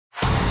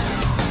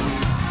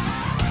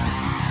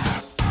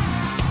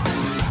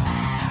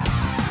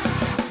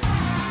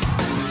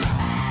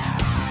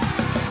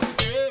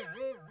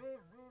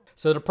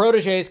So the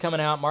Protege is coming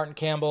out. Martin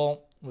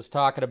Campbell was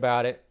talking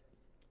about it.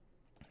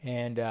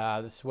 And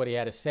this is what he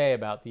had to say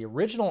about the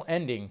original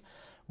ending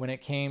when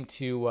it came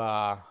to,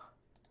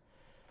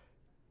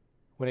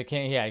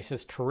 he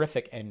says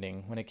terrific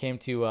ending when it came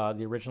to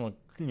the original,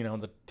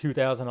 the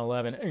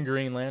 2011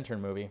 Green Lantern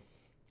movie.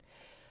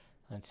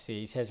 Let's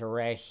see, he says it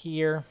right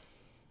here.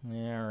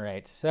 All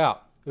right, so,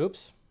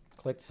 oops,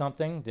 clicked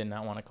something, did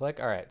not want to click.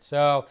 All right,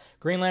 so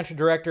Green Lantern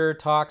director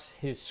talks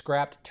his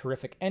scrapped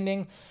terrific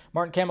ending.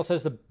 Martin Campbell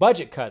says the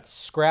budget cuts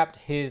scrapped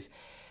his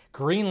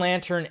Green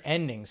Lantern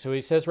ending. So he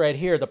says right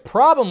here, the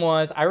problem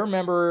was, I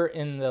remember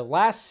in the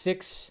last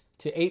 6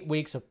 to 8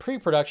 weeks of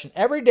pre-production,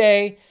 every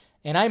day,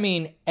 and I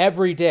mean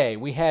every day,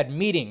 we had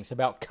meetings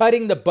about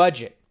cutting the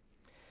budget.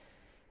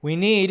 We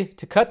need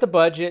to cut the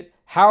budget.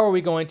 How are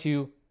we going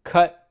to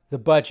cut the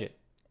budget?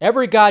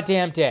 Every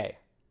goddamn day.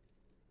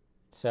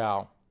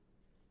 So,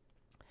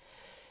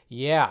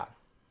 yeah.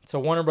 So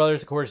Warner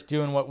Brothers, of course,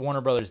 doing what Warner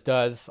Brothers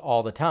does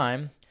all the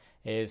time,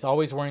 is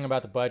always worrying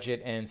about the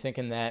budget and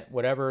thinking that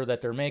whatever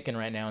that they're making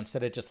right now,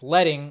 instead of just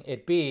letting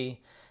it be,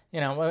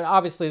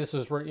 obviously this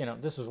was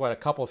what, a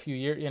couple few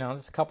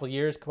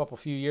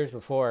years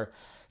before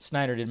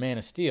Snyder did Man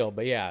of Steel.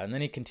 But yeah, and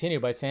then he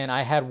continued by saying,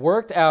 I had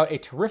worked out a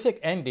terrific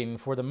ending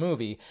for the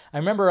movie. I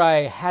remember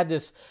I had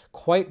this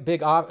quite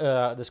big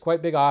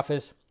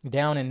office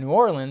down in New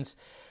Orleans,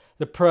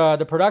 the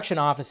production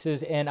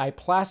offices, and I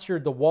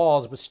plastered the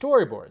walls with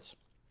storyboards.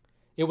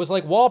 It was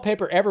like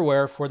wallpaper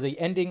everywhere for the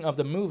ending of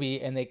the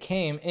movie, and they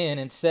came in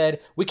and said,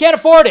 we can't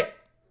afford it.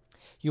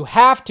 You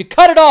have to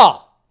cut it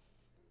all.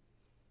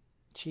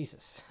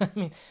 Jesus. I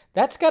mean,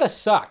 that's got to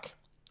suck.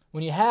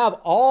 When you have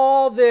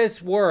all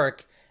this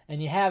work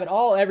and you have it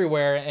all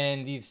everywhere,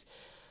 and these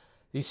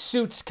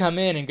suits come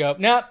in and go,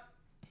 nope,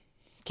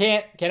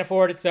 can't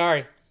afford it,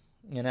 sorry.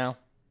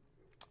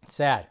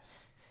 Sad.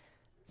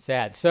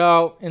 Sad.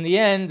 So in the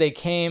end, they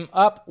came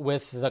up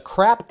with the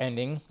crap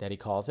ending that he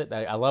calls it.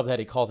 I love that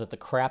he calls it the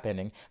crap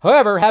ending.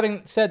 However,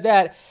 having said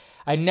that,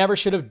 I never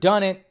should have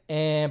done it,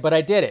 but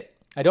I did it.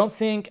 I don't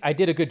think I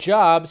did a good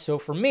job. So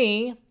for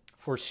me,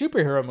 for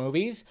superhero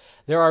movies,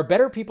 there are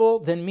better people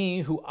than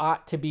me who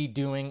ought to be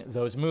doing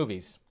those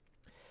movies.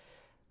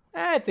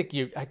 I think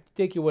you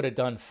would have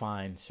done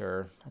fine,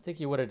 sir. I think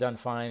you would have done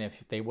fine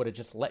if they would have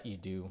just let you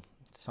do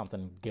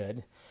something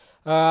good.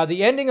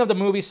 The ending of the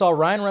movie saw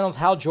Ryan Reynolds,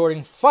 Hal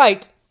Jordan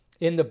fight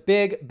in the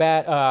big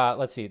bad,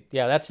 let's see,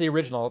 yeah, that's the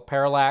original,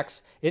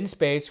 Parallax in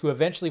space, who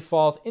eventually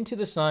falls into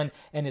the sun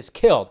and is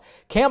killed.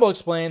 Campbell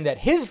explained that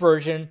his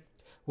version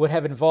would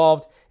have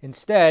involved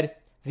instead,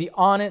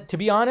 to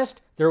be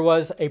honest, there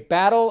was a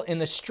battle in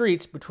the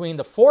streets between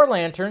the four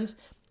lanterns,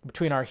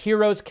 between our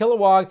heroes,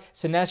 Kilowog,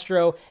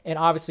 Sinestro, and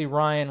obviously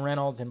Ryan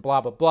Reynolds and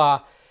blah, blah,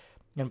 blah.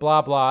 And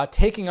blah, blah,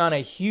 taking on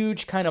a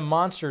huge kind of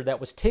monster that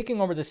was taking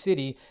over the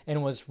city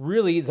and was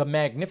really the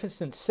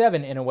Magnificent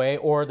Seven in a way,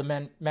 or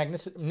the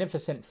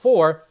Magnificent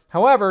Four.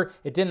 However,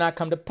 it did not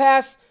come to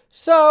pass,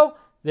 so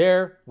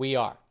there we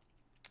are.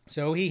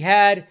 So he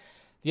had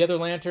the other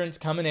lanterns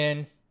coming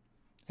in,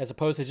 as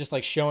opposed to just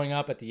like showing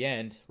up at the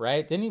end,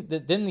 right?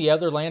 Didn't the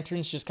other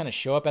lanterns just kind of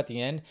show up at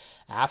the end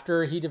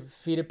after he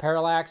defeated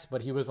Parallax,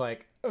 but he was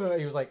like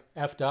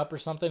effed up or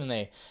something, and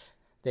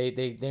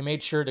they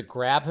made sure to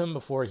grab him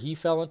before he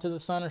fell into the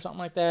sun or something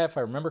like that, if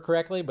I remember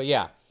correctly. But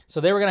yeah, so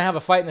they were going to have a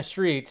fight in the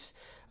streets,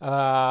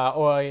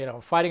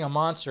 or fighting a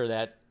monster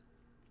that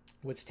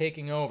was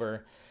taking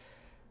over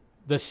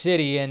the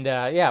city, and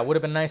yeah, it would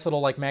have been a nice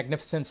little like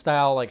Magnificent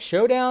style like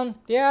showdown.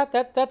 Yeah,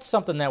 that's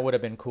something that would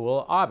have been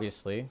cool,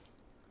 obviously.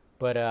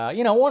 But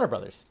Warner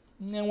Brothers,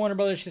 Warner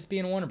Brothers just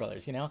being Warner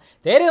Brothers, they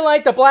didn't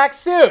like the black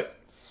suit.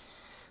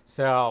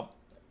 So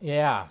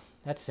yeah,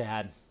 that's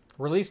sad.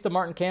 Released the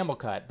Martin Campbell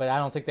cut, but I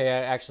don't think they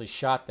actually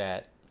shot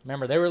that.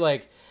 Remember, they were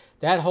like,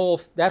 that whole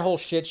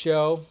shit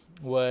show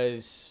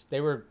was,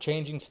 they were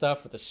changing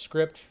stuff with the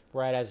script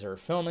right as they were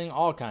filming,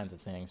 all kinds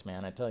of things,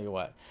 man, I tell you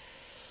what.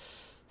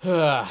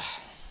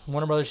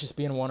 Warner Brothers just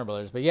being Warner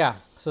Brothers. But yeah,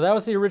 so that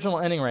was the original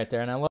ending right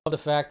there, and I love the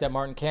fact that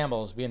Martin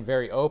Campbell is being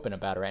very open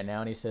about it right now,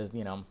 and he says,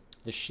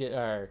 the shit,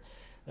 or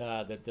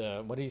what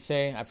did he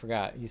say? I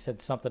forgot. He said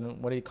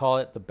something, what did he call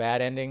it? The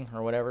bad ending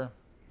or whatever.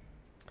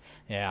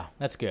 Yeah,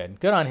 that's good.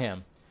 Good on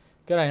him.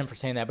 Good on him for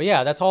saying that. But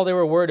yeah, that's all they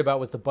were worried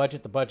about was the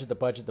budget, the budget, the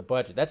budget, the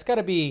budget. That's got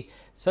to be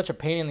such a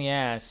pain in the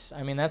ass.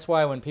 I mean, that's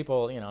why when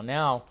people,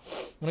 now,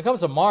 when it comes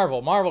to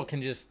Marvel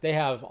can just, they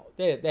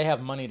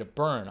have money to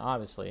burn,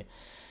 obviously.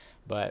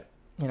 But,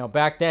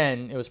 back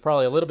then, it was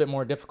probably a little bit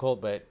more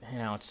difficult. But,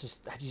 it's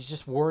just, you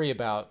just worry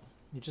about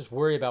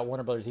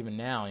Warner Brothers even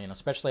now,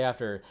 especially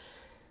after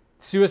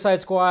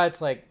Suicide Squad.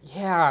 It's like,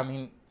 yeah, I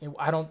mean,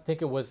 I don't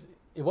think it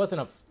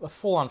wasn't a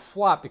full-on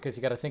flop, because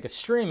you got to think of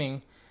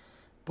streaming,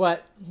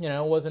 but,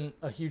 it wasn't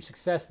a huge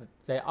success that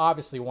they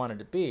obviously wanted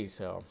to be.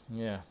 So,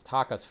 yeah,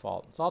 Taka's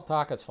fault. It's all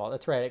Taka's fault.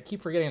 That's right. I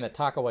keep forgetting that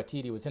Taka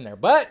Waititi was in there,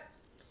 but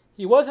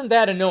he wasn't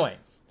that annoying.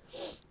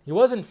 He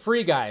wasn't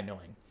Free Guy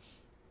annoying.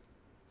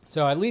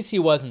 So at least he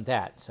wasn't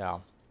that.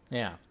 So,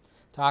 yeah,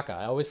 Taka,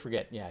 I always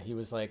forget. Yeah, he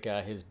was like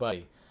his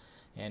buddy.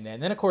 And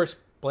then, of course,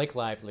 Blake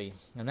Lively.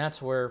 And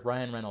that's where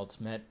Ryan Reynolds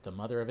met the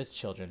mother of his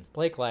children,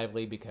 Blake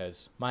Lively,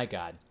 because, my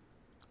God,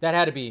 that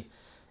had to be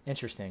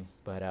interesting.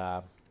 But,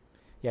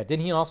 yeah,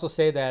 didn't he also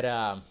say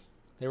that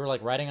they were,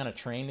 like, riding on a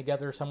train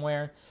together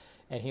somewhere,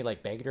 and he,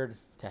 like, begged her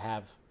to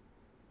have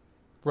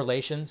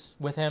relations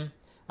with him?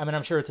 I mean,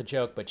 I'm sure it's a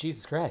joke, but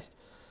Jesus Christ.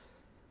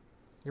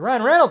 You're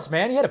Ryan Reynolds,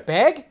 man. You had a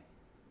beg?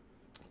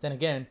 Then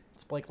again,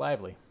 it's Blake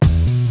Lively.